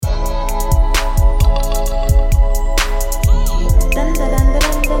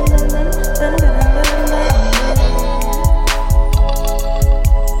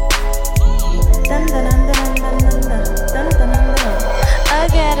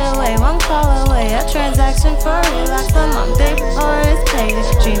phone call away, a transaction for relax. I'm on day before it's paid.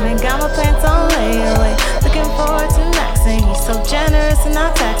 Dreaming, got my pants on layaway. Looking forward to maxing. He's so generous and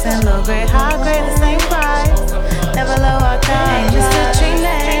not taxing. Low grade, high grade, the same price. Never low, I got Mr. Tree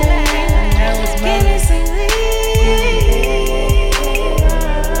name.